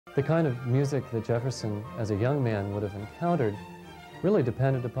The kind of music that Jefferson, as a young man, would have encountered really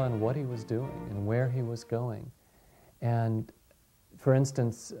depended upon what he was doing and where he was going. And for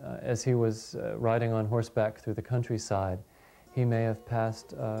instance, as he was riding on horseback through the countryside, he may have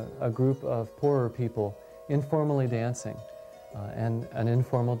passed a group of poorer people informally dancing. And an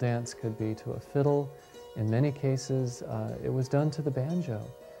informal dance could be to a fiddle. In many cases, it was done to the banjo.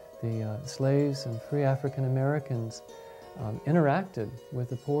 The slaves and free African Americans interacted with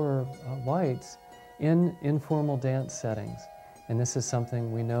the poorer whites in informal dance settings. And this is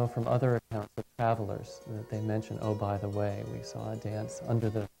something we know from other accounts of travelers, that they mention, oh, by the way, we saw a dance under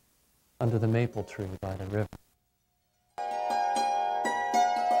the maple tree by the river.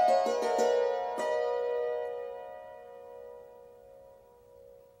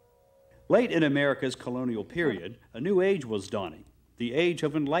 Late in America's colonial period, a new age was dawning, the age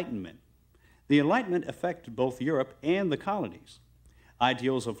of enlightenment. The Enlightenment affected both Europe and the colonies.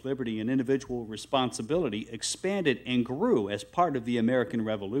 Ideals of liberty and individual responsibility expanded and grew as part of the American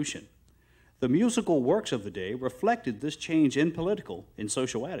Revolution. The musical works of the day reflected this change in political and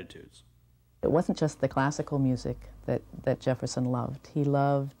social attitudes. It wasn't just the classical music that Jefferson loved. He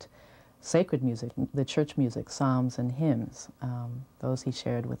loved sacred music, the church music, psalms and hymns. Those he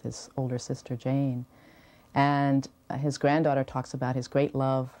shared with his older sister Jane. And his granddaughter talks about his great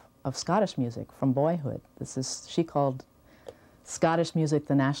love of Scottish music from boyhood. She called Scottish music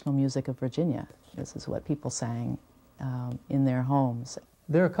the national music of Virginia. This is what people sang in their homes.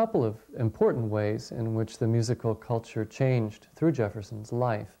 There are a couple of important ways in which the musical culture changed through Jefferson's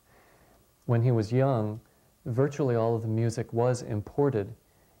life. When he was young, virtually all of the music was imported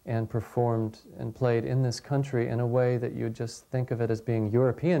and performed and played in this country in a way that you just think of it as being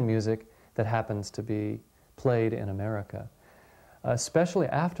European music that happens to be played in America. Especially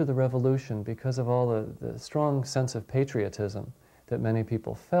after the Revolution, because of all the strong sense of patriotism that many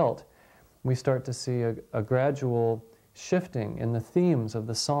people felt, we start to see a gradual shifting in the themes of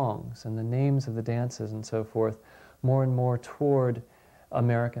the songs and the names of the dances and so forth, more and more toward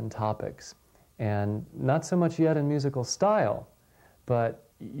American topics. And not so much yet in musical style, but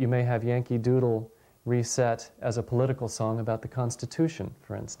you may have Yankee Doodle reset as a political song about the Constitution,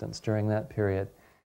 for instance, during that period.